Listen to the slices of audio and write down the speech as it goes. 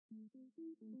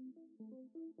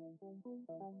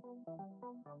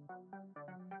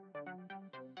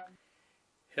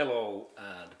Hello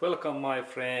and welcome my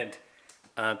friend,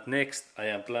 and next I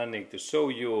am planning to show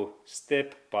you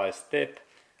step by step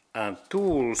and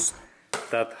tools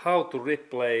that how to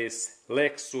replace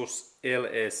Lexus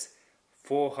LS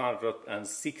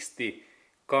 460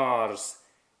 cars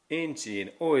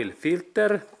engine oil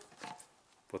filter,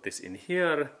 what is in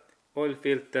here, oil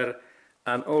filter,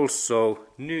 and also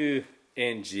new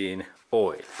engine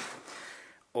oil.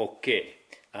 Okay,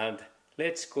 and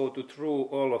let's go through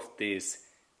all of these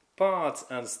parts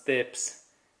and steps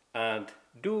and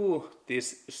do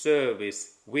this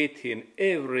service within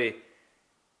every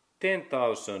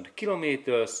 10,000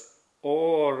 kilometers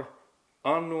or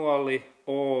annually,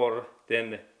 or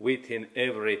then within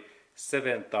every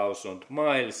 7,000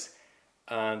 miles,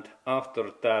 and after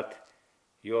that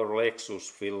your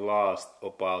Lexus will last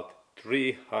about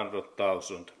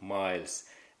 300,000 miles,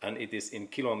 and it is in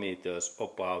kilometers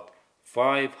about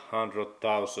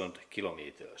 500,000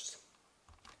 kilometers.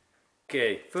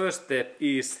 Okay, first step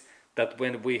is that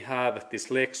when we have this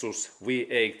Lexus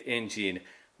V8 engine,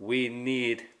 we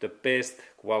need the best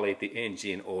quality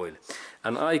engine oil.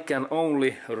 And I can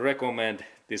only recommend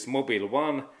this Mobil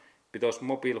 1, because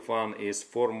Mobil 1 is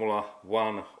Formula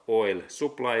 1 oil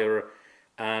supplier,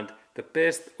 and the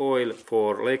best oil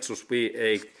for Lexus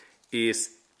V8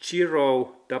 is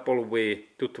Giro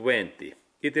W220.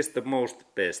 It is the most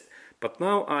best. But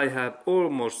now I have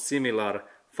almost similar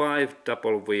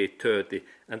 5W30,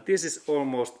 and this is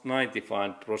almost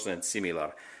 95%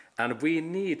 similar. And we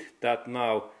need that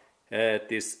now,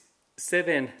 this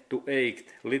 7 to 8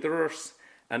 liters,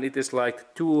 and it is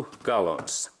like 2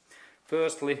 gallons.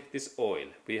 Firstly, this oil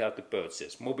we have to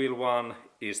purchase. Mobil 1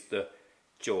 is the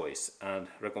choice and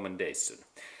recommendation.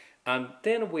 And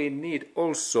then we need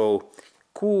also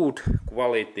good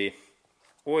quality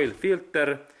oil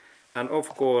filter, and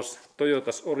of course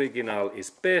Toyota's original is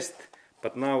best,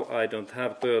 but now I don't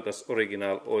have Toyota's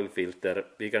original oil filter.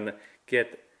 We can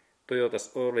get Toyota's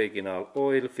original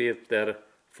oil filter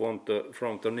from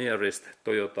the nearest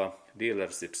Toyota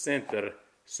dealership center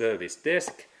service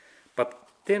desk, but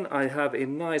then I have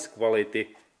in nice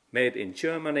quality made in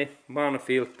Germany one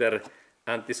filter,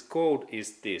 and this code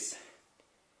is this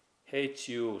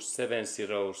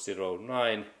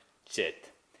HU7009Z,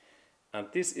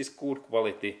 and this is good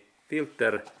quality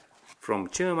filter from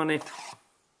Germany.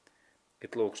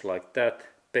 It looks like that,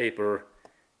 paper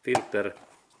filter,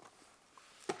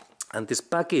 and this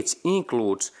package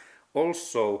includes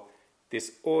also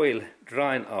this oil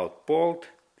drain out bolt.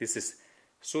 This is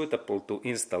suitable to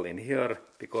install in here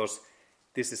because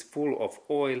this is full of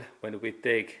oil. When we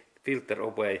take filter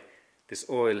away, this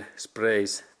oil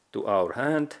sprays to our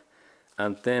hand,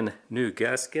 and then new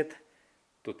gasket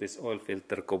to this oil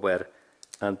filter cover,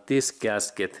 and this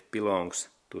gasket belongs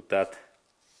to that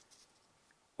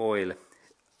oil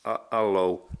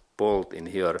alloy bolt in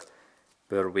here,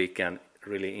 where we can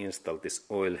really install this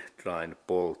oil drain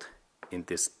bolt in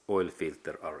this oil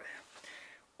filter area.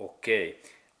 Okay,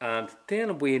 and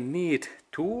then we need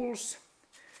tools.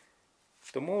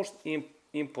 The most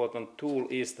important tool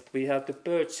is that we have to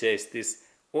purchase this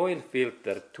oil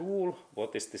filter tool,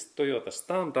 what is this Toyota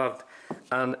standard,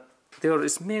 and there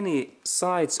is many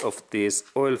sides of these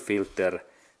oil filter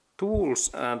tools,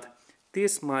 and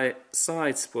this my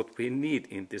sides what we need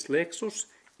in this Lexus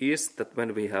is that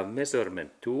when we have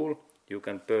measurement tool, you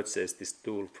can purchase this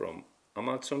tool from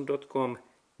Amazon.com,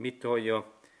 Mitoyo,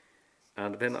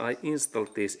 and when I install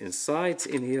this in sides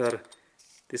in here,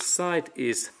 this side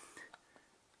is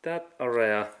that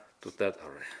area to that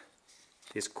area.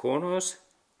 These corners,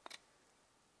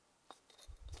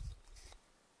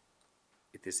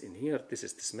 it is in here, this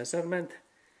is this measurement,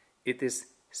 it is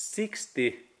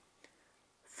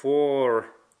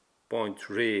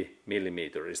 64.3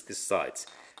 millimeter is this sides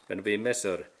when we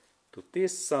measure to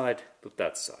this side to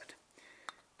that side.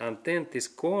 And then these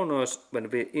corners, when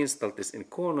we install this in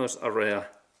corners area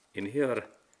in here,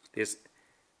 this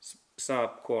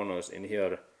sharp corners in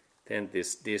here, then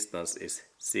this distance is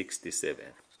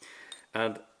 67.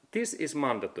 And this is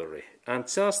mandatory, and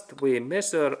just we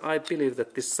measure, I believe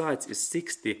that this size is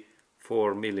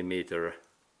 64 millimeter,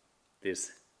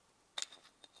 this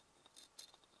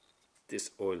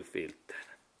oil filter.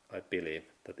 I believe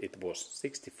that it was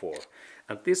 64,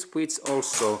 and this fits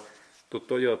also to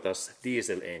Toyota's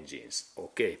diesel engines.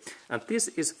 Okay, and this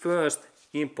is first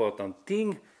important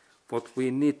thing what we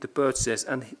need to purchase,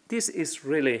 and this is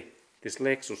really this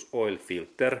Lexus oil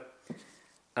filter,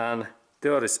 and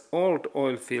there is old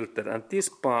oil filter, and this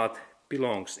part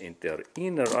belongs in their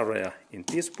inner area in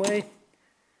this way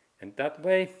and that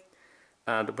way,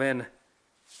 and when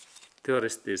there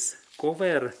is this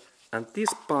cover, and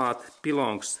this part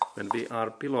belongs when we are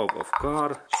below of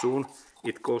car, soon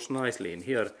it goes nicely in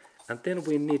here, and then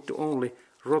we need to only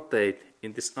rotate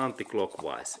in this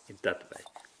anti-clockwise in that way,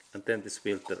 and then this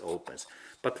filter opens.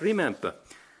 But remember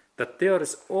that there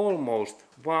is almost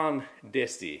 1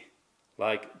 deci,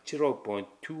 like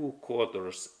 0.2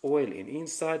 quarters oil in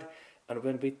inside, and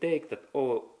when we take that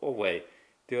away,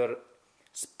 there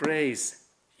sprays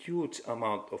huge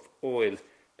amount of oil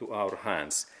to our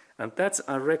hands. And that's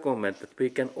I recommend that we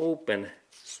can open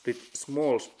with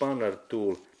small spanner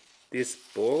tool this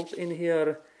bolt in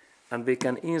here, and we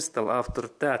can install after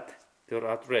that there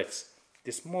are threads,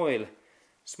 this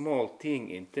small thing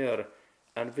in there,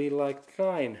 and we like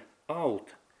drying out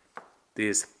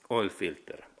this oil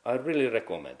filter. I really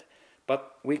recommend,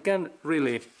 but we can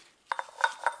really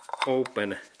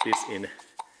open this in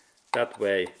that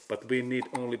way, but we need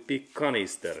only big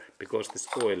canister because this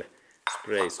oil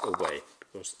sprays away,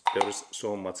 because there is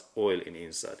so much oil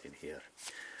inside in here.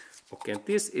 Okay, and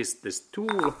this is this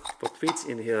tool what fits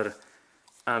in here,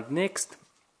 and next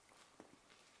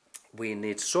we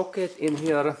need socket in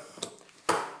here.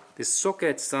 This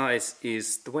socket size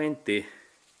is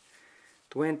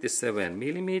 27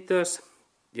 millimeters.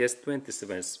 Yes,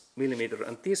 27 millimeters,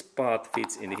 and this part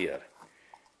fits in here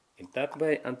in that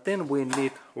way, and then we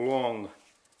need long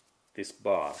this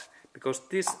bar because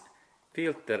this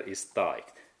filter is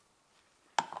tight.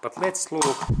 But let's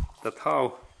look at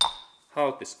how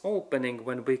this opening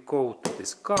when we go to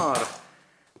this car,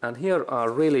 and here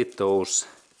are really those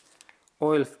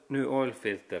new oil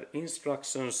filter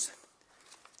instructions.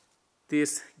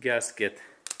 This gasket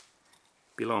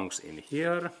belongs in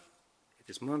here, it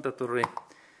is mandatory,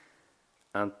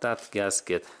 and that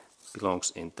gasket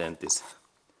belongs in then this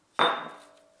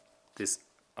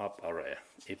up area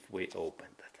if we open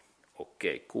that.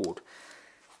 Okay, good.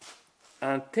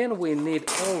 And then we need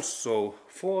also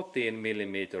 14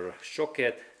 millimeter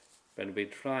socket when we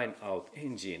drain out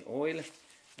engine oil,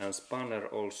 and spanner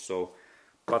also.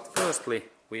 But firstly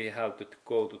we have to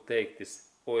go to take this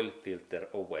oil filter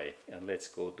away, and let's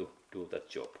go to do that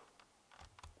job.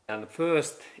 And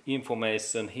first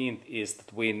information hint is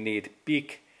that we need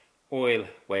big oil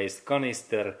waste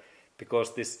canister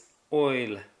because this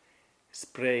oil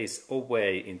sprays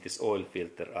away in this oil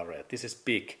filter area. This is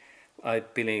big. I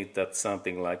believe that's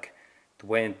something like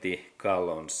 20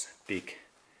 gallons big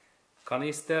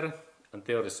canister, and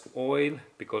there is oil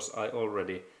because I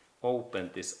already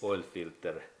opened this oil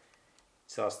filter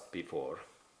just before.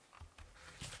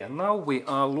 And now we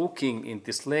are looking in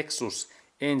this Lexus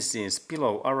engine's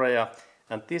below area,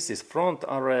 and this is front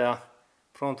area,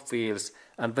 front wheels,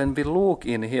 and when we look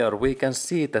in here we can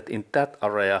see that in that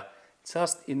area,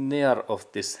 just in near of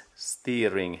this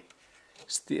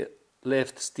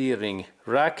left steering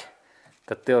rack,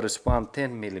 that there is one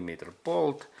 10 millimeter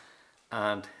bolt,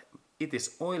 and it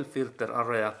is oil filter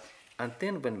area. And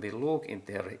then when we look in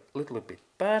there a little bit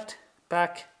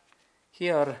back,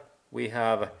 here we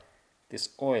have this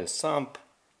oil sump,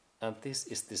 and this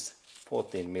is this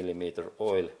 14 millimeter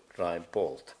oil drying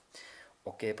bolt.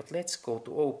 Okay, but let's go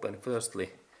to open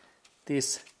firstly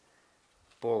this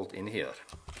bolt in here.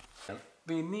 And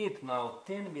we need now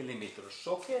 10 millimeter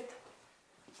socket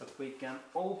that we can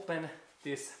open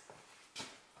this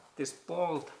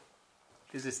bolt.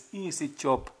 This is easy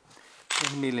job,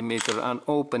 10 millimeter, and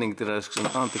opening direction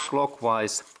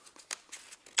anti-clockwise.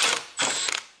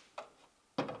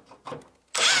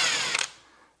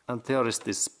 And there is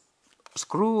this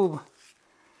screw,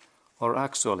 or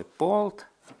actually bolt,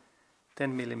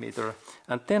 10 millimeter,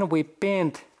 and then we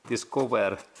bend this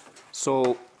cover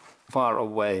so far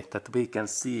away that we can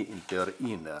see in their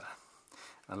inner.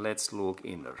 And let's look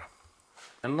inner.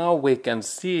 And now we can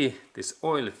see this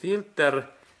oil filter,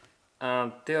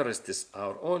 and there is this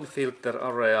our oil filter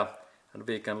area, and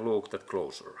we can look that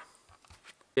closer.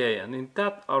 Okay, and in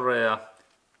that area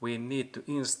we need to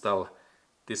install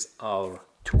this our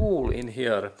tool in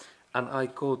here, and I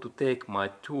go to take my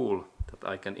tool that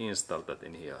I can install that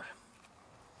in here.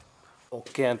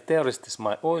 Okay, and there is this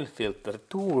my oil filter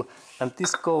tool, and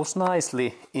this goes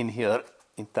nicely in here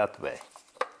in that way.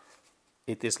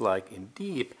 It is like in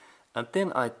deep, and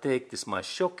then I take this my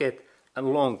socket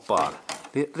and long bar.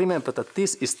 Remember that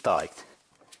this is tight.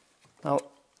 Now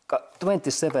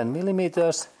 27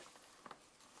 millimeters,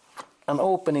 and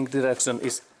opening direction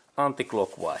is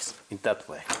anti-clockwise in that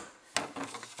way.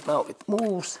 Now it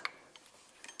moves,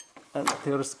 and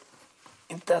there's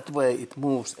in that way it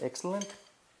moves excellent.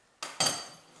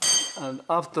 And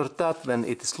after that, when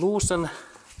it is loosened,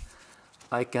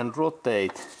 I can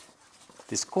rotate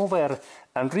this cover.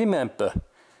 And remember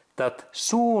that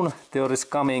soon there is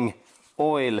coming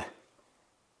oil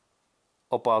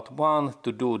about 1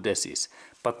 to 2 decis.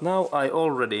 But now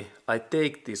I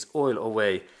take this oil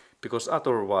away, because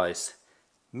otherwise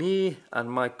me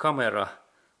and my camera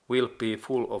will be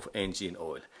full of engine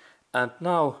oil. And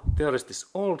now there is this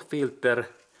old filter,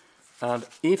 and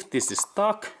if this is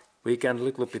stuck, we can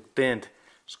little bit bend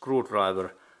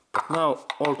screwdriver. But now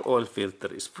old oil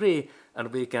filter is free,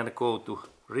 and we can go to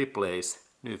replace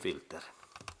new filter.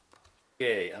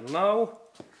 Okay, and now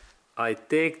I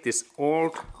take this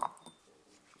old,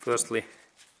 firstly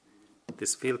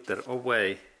this filter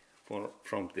away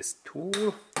from this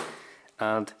tool,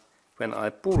 and when I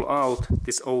pull out,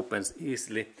 this opens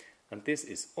easily, and this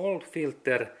is old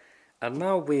filter. And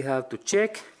now we have to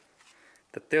check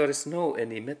that there is no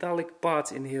any metallic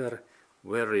parts in here.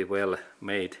 Very well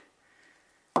made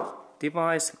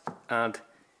device, and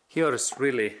here is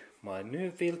really my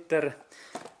new filter,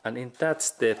 and in that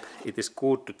step it is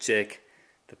good to check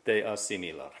that they are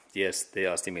similar. Yes, they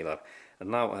are similar.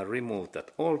 And now I remove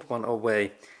that old one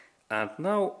away, and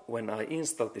now when I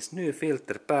install this new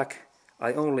filter back,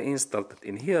 I only install it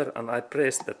in here, and I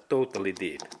press that totally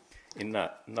deep in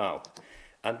now.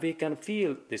 And we can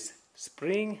feel this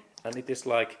spring, and it is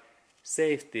like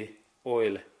safety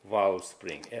oil valve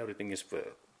spring. Everything is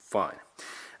fine.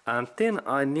 And then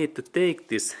I need to take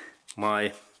this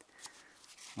my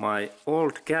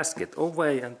old gasket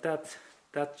away, and that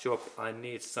job I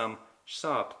need some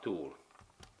sharp tool.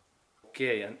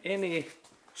 Okay, and any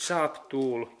sharp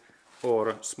tool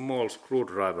or small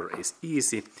screwdriver is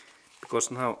easy, because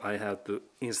now I have to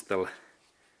install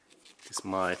this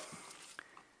my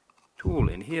tool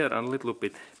in here and a little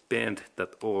bit bend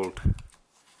that old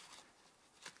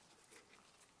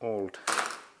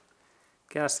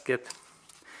gasket.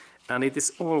 And it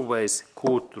is always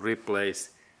good to replace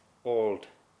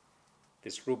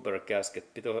this rubber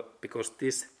gasket, because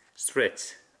this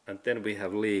stretch, and then we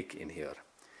have leak in here.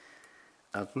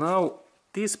 And now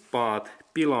this part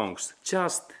belongs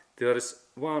just, there is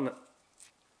one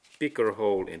bigger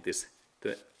hole in this,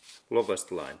 the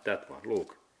lowest line, that one,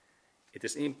 look. It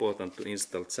is important to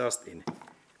install just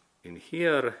in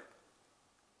here,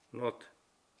 not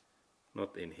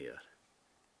in here.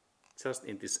 Just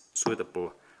in this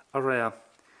suitable area,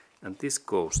 and this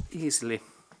goes easily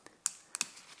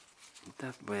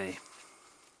that way,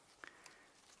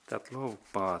 that low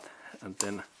part, and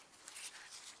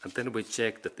then we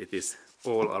check that it is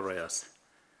all areas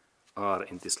are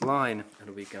in this line,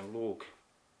 and we can look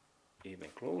even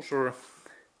closer.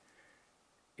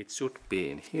 It should be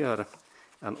in here,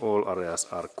 and all areas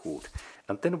are good.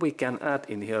 And then we can add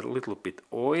in here a little bit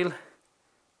oil,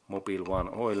 Mobile One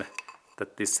oil,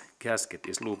 that this gasket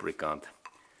is lubricant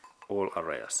all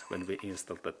areas when we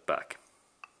install that back.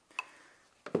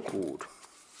 Good.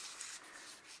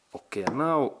 Okay,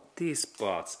 now these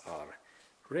parts are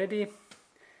ready,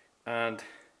 and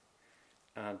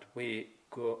we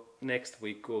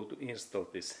go to install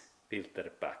this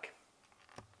filter back.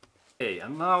 Okay,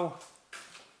 and now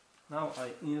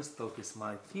I install this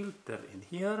my filter in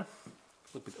here. A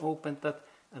little bit open that,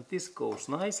 and this goes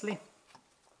nicely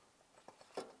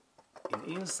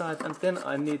inside, and then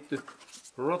I need to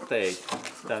rotate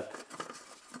that.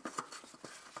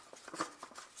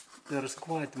 There is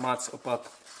quite much, about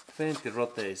 20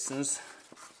 rotations.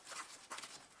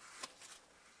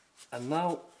 And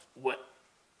now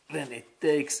when it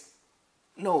takes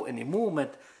no any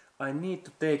movement, I need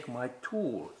to take my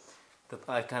tool that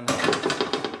I can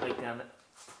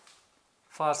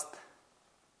fast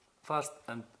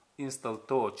and install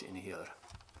torch in here.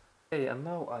 Okay, and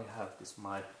now I have this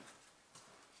my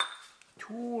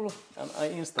tool, and I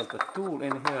install the tool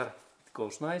in here. It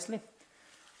goes nicely,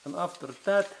 and after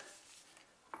that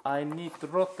I need to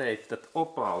rotate that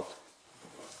about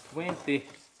 20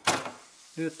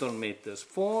 Newton meters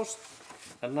force,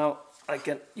 and now I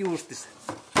can use this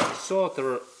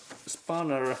shorter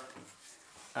spanner,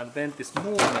 and when this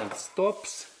movement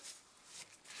stops,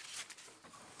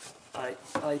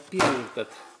 I feel that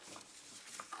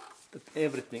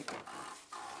everything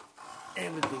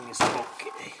is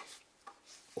okay.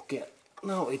 Okay,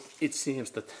 now it seems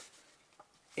that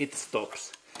it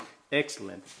stops.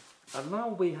 Excellent. And now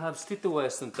we have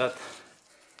situation that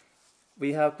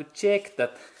we have to check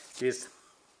that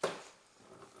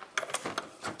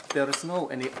there is no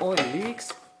any oil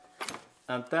leaks,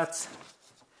 and that's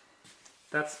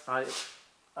I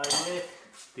let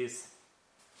this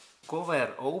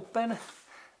cover open,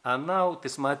 and now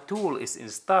this my tool is in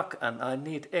stuck, and I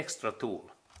need extra tool.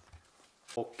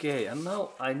 Okay, and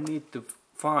now I need to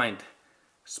find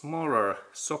smaller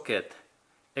socket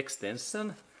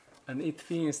extension, and it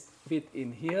fit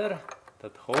in here.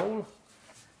 that hole,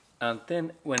 and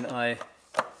then when I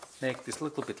make this a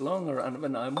little bit longer and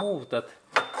when I move that,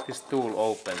 this tool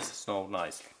opens so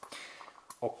nicely.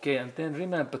 Okay, and then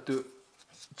remember to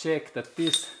check that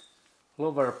this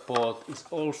lower bolt is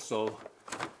also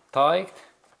tight,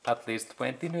 at least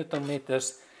 20 Newton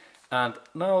meters. And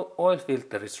now oil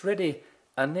filter is ready,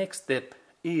 and next step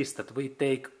is that we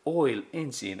take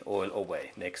engine oil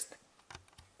away next.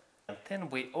 And then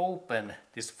we open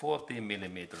this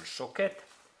 14mm socket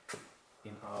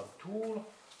in our tool,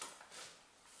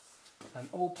 and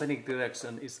opening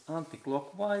direction is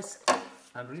anti-clockwise.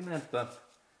 And remember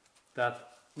that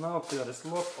now there is a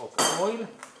lot of oil,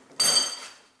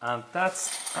 and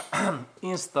that's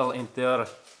installed in their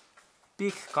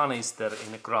big canister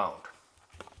in the ground.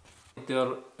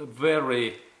 Their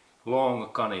very long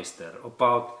canister,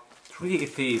 about 3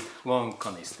 feet long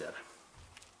canister.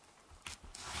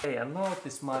 Okay, and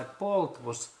notice my bolt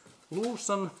was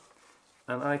loosened,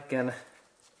 and I can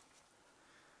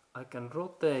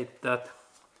rotate that,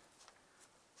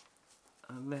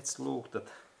 and let's look that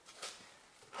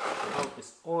how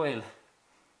this oil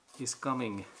is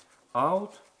coming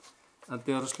out, and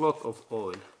there is a lot of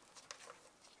oil.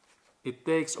 It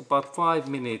takes about 5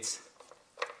 minutes.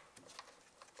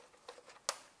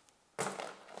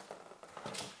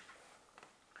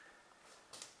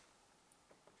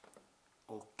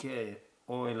 Okay,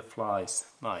 oil flies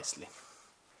nicely.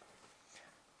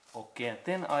 Okay, and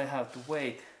then I have to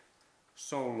wait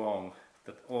so long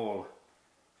that all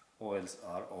oils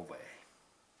are away.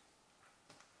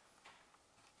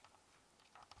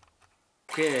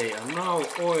 Okay, and now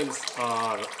oils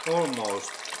are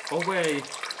almost away.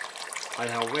 I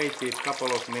have waited a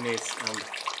couple of minutes,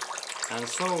 and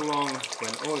so long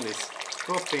when oil is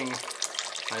dropping,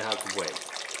 I have to wait.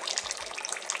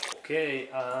 Okay,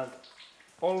 and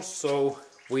also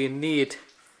we need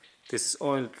this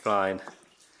oil drain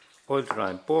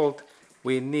bolt.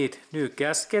 We need new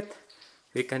gasket.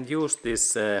 We can use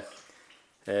this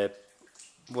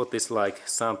what is like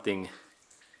something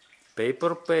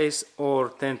paper base,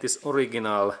 or then this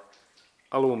original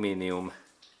aluminium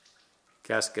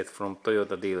gasket from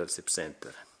Toyota dealership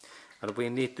center. And we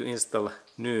need to install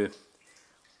new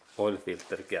oil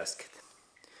filter gasket.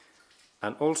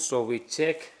 And also we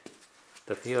check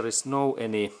that here is no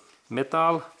any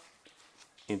metal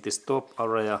in this top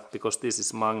area, because this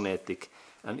is magnetic,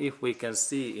 and if we can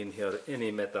see in here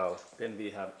any metal, then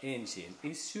we have engine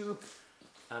issue,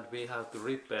 and we have to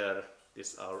repair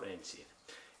this our engine.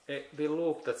 We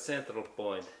looked at central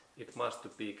point, it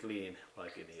must be clean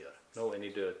like in here, no any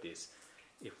dirties.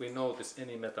 If we notice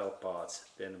any metal parts,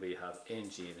 then we have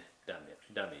engine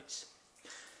damage.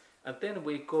 And then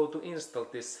we go to install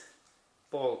this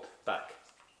bolt back,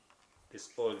 this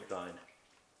oil drain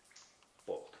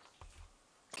bolt.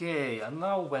 Okay, and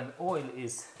now when oil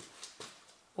is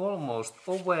almost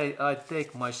away, I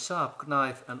take my sharp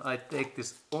knife and I take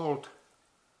this old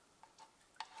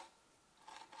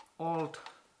oil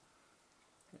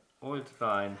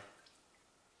drain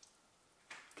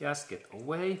gasket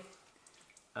away,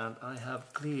 and I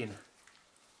have clean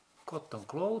cotton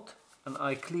cloth, and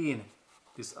I clean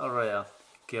this area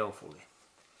carefully.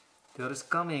 There is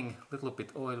coming a little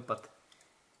bit oil, but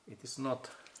it is not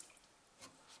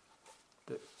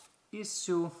the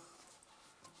issue.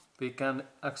 We can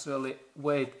actually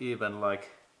wait even like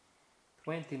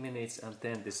 20 minutes, and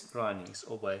then this draining is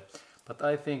away. But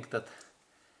I think that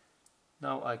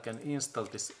now I can install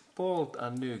this bolt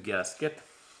and new gasket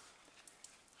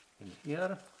in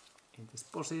here, in this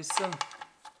position.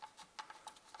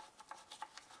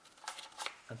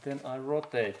 And then I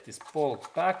rotate this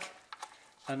bolt back,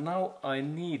 and now I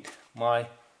need my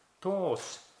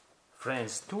torch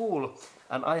French tool,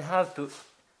 and I have to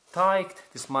tighten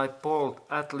this my bolt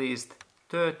at least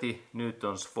 30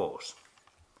 newtons force.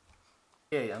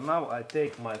 Okay, and now I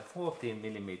take my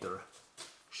 14mm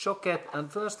socket,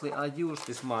 and firstly I use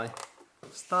this my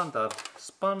standard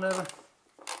spanner.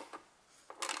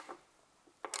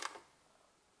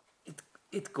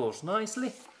 It goes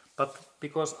nicely, but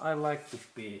because I like to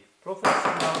be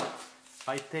professional,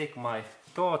 I take my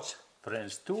torch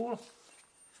French tool,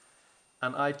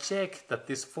 and I check that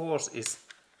this force is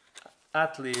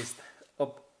at least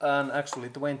and actually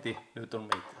 20 Newton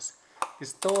meters.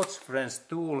 This torch French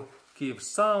tool gives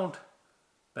sound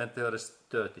when there is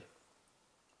 30.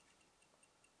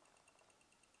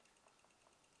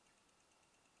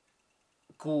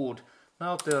 Good.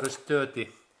 Now there is 30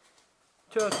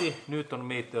 Newton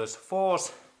meters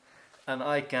force, and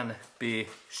I can be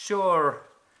sure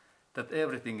that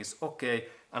everything is okay.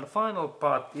 And final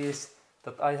part is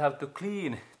that I have to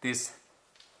clean this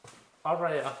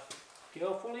area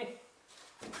carefully.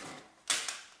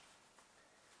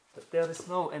 that there is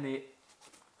no any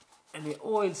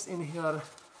oils in here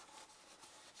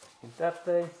in that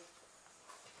way.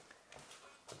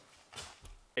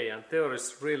 Okay, and there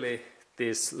is really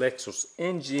this Lexus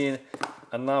engine,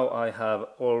 and now I have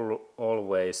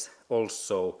always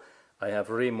also I have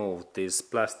removed this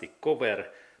plastic cover,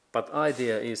 but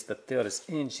idea is that there is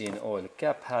engine oil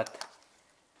cap head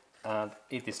and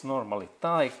it is normally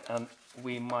tight and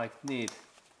we might need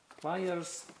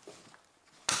pliers.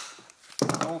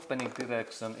 Opening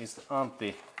direction is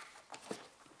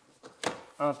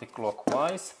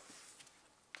anti-clockwise.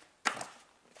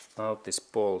 Now this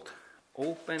bolt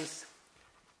opens.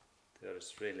 There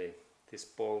is really this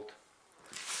bolt.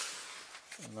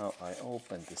 Now I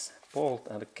open this bolt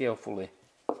and carefully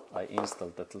I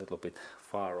install that a little bit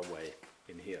far away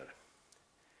in here.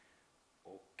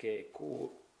 Okay,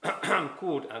 cool.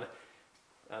 Good.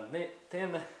 And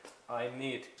then I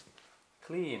need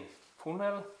clean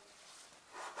funnel,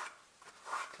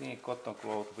 clean cotton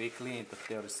cloth. We clean that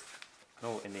there is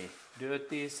no any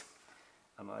dirties,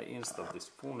 and I install this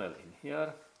funnel in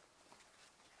here.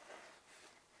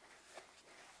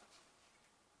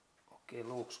 Okay,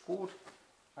 looks good.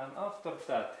 And after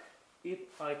that,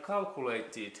 if I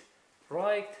calculated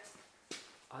right,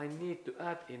 I need to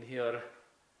add in here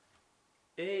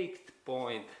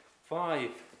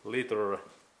 8.5 liter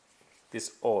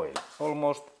this oil,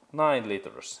 almost 9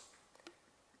 liters.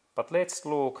 But let's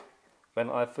look when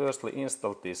I firstly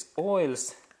install these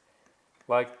oils,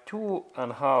 like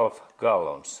 2.5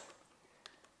 gallons,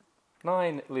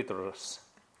 9 liters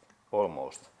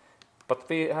almost. But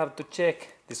we have to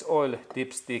check this oil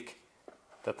dipstick,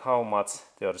 that how much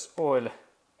there is oil.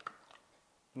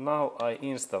 Now I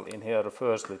install in here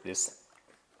firstly this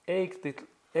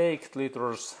 8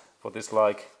 liters for this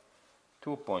like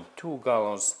 2.2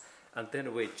 gallons, and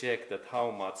then we check that how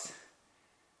much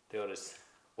there is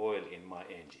oil in my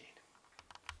engine.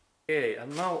 Okay,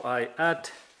 and now I add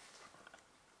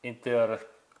in there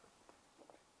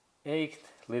 8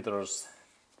 liters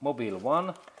Mobile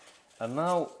 1, and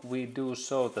now we do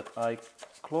so that I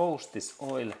close this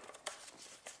oil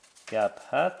cap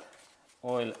head,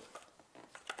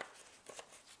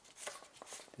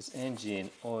 this engine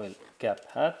oil cap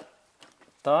head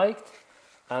tight,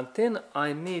 and then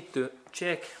I need to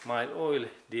check my oil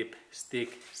dip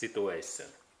stick situation.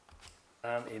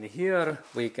 And in here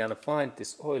we can find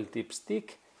this oil dip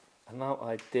stick, and now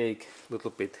I take a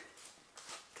little bit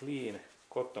clean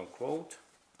cotton cloth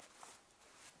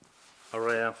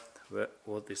area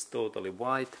what is totally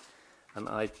white, and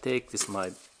I take this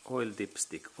my oil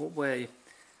dipstick away,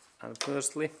 and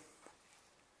firstly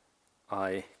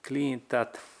I clean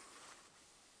that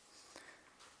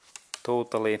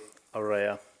totally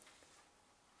area,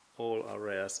 all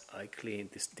areas I clean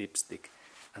this dipstick,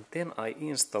 and then I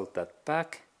install that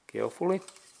back carefully,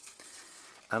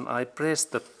 and I press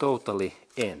that totally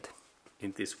end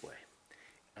in this way,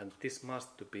 and this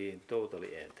must be in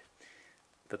totally end,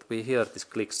 that we hear this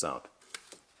click sound.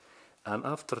 And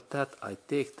after that I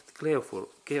take that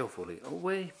carefully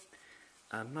away,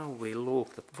 and now we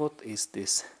look at what is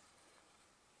this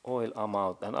oil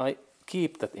amount, and I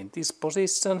keep that in this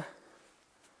position,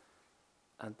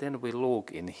 and then we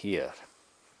look in here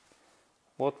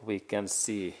what we can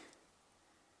see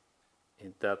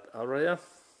in that area.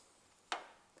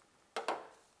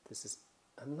 This is,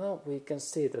 and now we can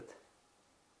see that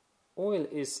oil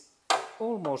is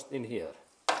almost in here.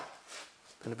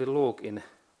 Then we look in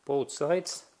both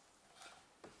sides.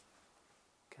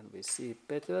 Can we see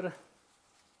better?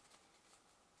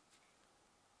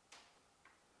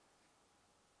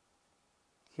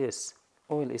 Yes,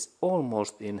 oil is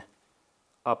almost in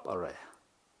up area.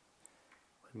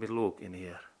 When we look in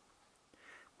here,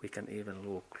 we can even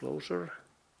look closer.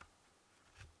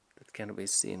 That can we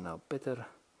see now better?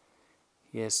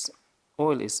 Yes,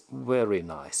 oil is very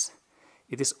nice.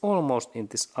 It is almost in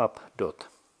this up dot.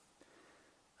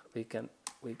 We can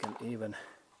even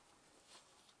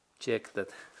check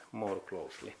that more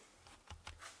closely.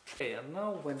 Okay, and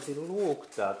now when we look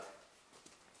that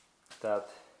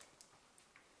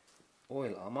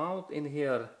oil amount in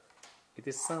here, it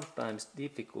is sometimes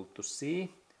difficult to see,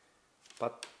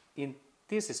 but in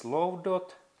this is low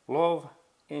dot, low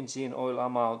engine oil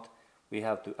amount, we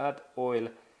have to add oil,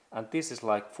 and this is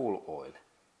like full oil.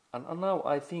 And now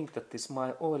I think that this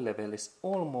my oil level is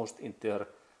almost in their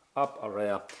up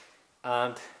area,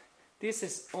 and this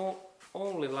is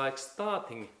only like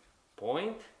starting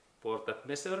point for that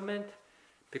measurement,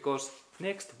 because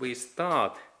next we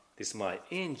start this my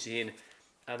engine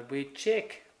and we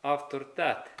check after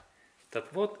that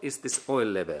what is this oil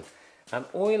level, and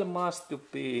oil must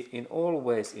be in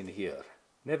always in here,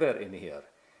 never in here.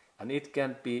 and it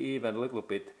can be even a little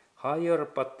bit higher,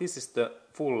 but this is the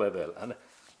full level, and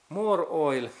more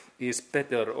oil is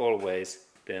better always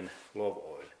than low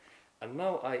oil. And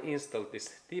now I install this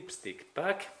dipstick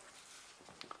back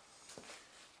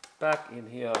in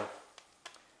here.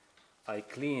 I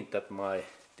cleaned that my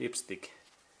dipstick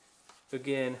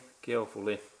again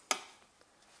carefully,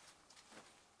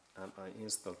 and I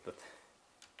installed that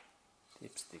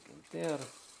dipstick in there.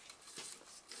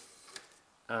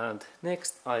 And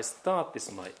next I start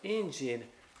this my engine,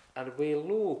 and we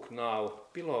look now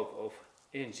below of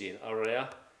engine area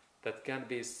that can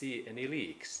be see any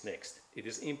leaks next. It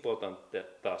is important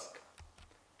task.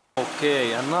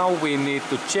 Okay, and now we need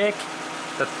to check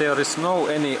that there is no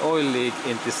any oil leak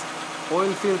in this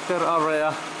oil filter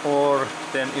area or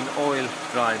then in oil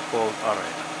drying bolt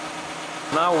area.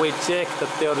 Now we check that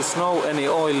there is no any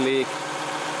oil leak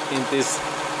in this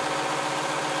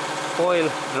oil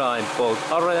drying bolt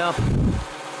area.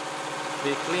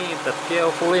 We clean that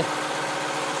carefully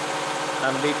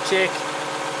and we check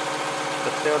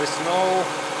that there is no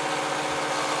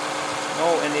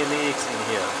any leaks in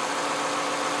here.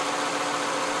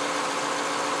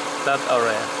 That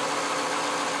area.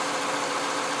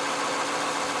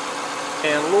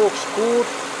 And looks good.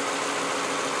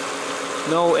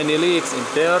 No any leaks in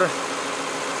there.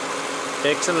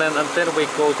 Excellent. And then we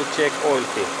go to check oil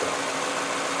filter.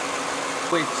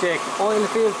 We check oil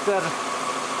filter.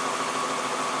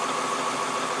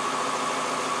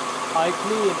 I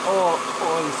clean all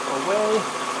oils away.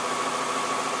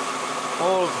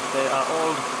 Old, they are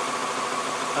old.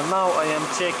 And now I am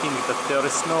checking that there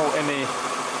is no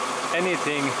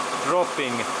anything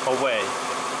dropping away.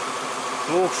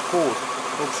 Looks good,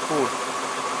 looks good.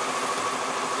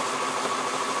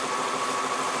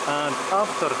 And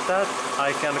after that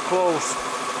I can close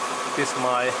this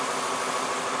my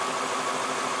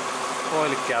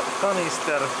oil cap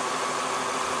canister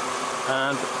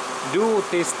and do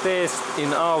this test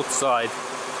in outside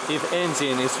if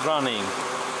engine is running.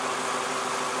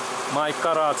 My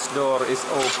garage door is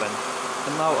open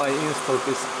and now I install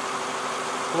this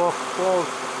block bolt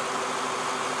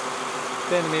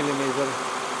 10 mm.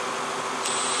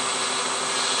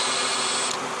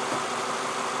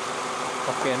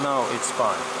 Okay, now it's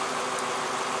fine.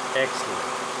 Excellent.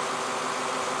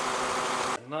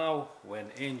 Now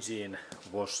when engine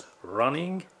was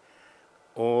running,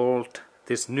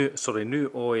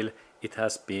 new oil, it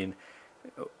has been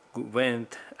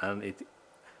went and it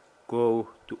go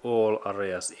to all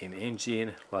areas in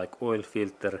engine like oil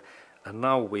filter, and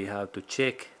now we have to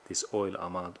check this oil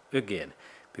amount again,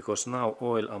 because now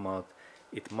oil amount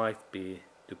it might be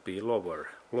to be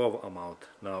low amount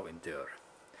now in there,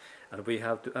 and we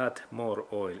have to add more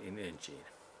oil in engine.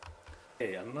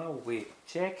 Okay, and now we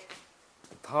check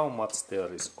how much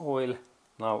there is oil.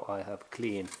 Now I have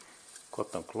clean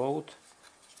cotton cloth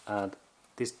and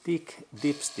this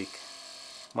dipstick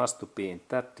must be in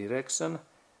that direction,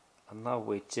 and now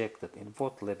we check that in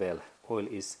what level oil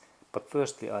is, but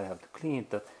firstly I have to clean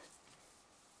that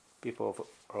before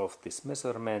of this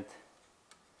measurement,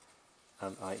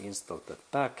 and I install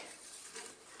that back,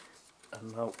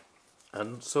 and now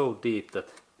and so deep that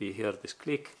we hear this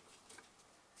click,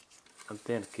 and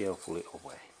then carefully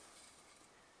away.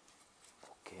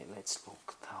 Okay, let's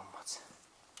look at how much.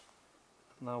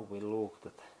 Now we look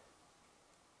that,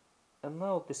 and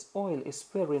now this oil is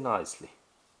very nicely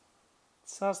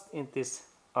just in this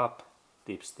up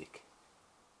dipstick.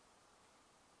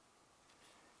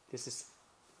 This is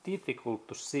difficult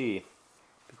to see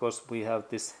because we have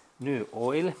this new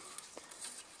oil,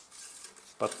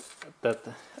 but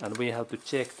and we have to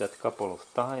check that couple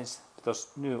of times because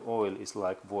new oil is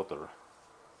like water.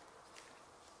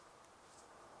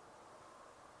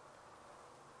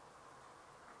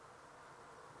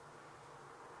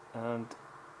 And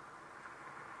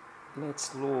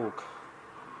let's look.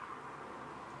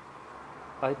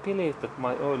 I believe that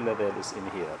my oil level is in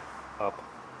here, up.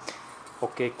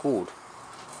 Okay, good.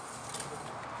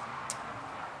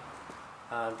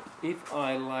 And if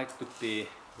I like to be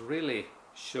really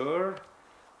sure,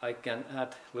 I can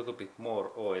add a little bit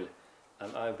more oil,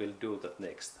 and I will do that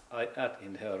next. I add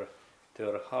in her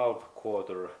half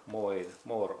quarter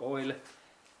more oil,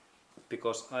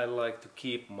 because I like to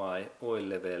keep my oil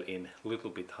level in a little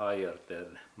bit higher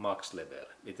than max level.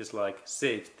 It is like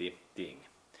safety thing.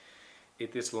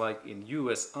 It is like in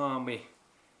US Army,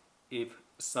 if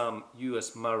some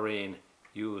US Marine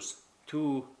use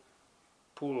 2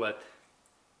 bullet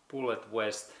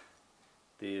vest,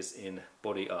 these in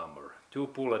body armor, 2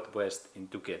 bullet vest in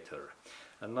together.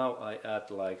 And now I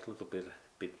add like a little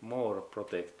bit more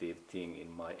protective thing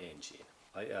in my engine.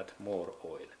 I add more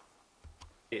oil.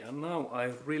 And now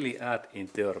I really add in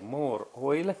there more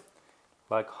oil,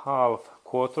 like half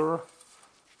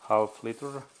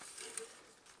liter.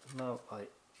 Now I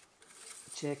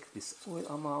check this oil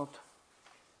amount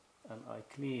and I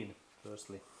clean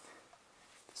firstly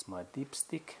this my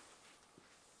dipstick,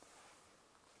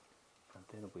 and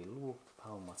then we look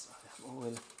how much I have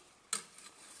oil.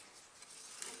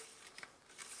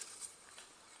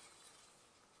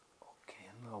 Okay,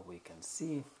 now we can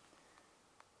see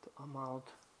the amount,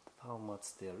 how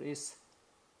much there is.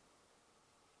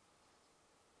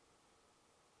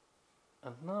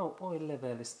 And now oil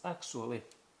level is actually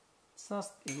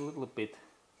just a little bit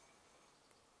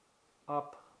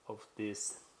up of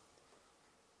this.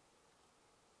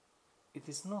 It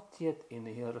is not yet in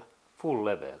here full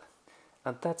level,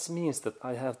 and that means that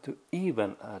I have to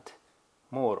even add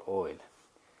more oil.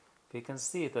 We can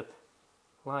see that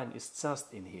line is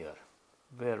just in here,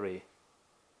 very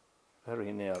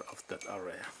near of that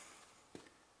area.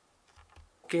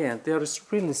 Okay, and there is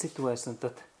really situation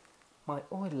that my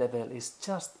oil level is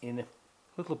just in a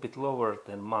little bit lower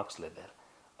than max level.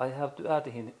 I have to add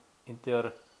in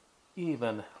there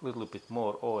even a little bit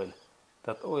more oil.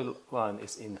 That oil line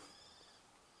is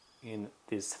in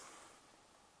this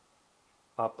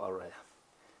up area.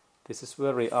 This is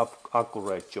very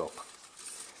accurate job.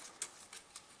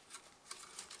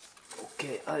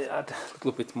 Okay, I add a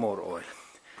little bit more oil.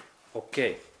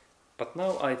 Okay, but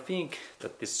now I think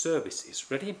that this service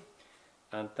is ready,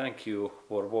 and thank you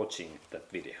for watching that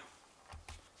video.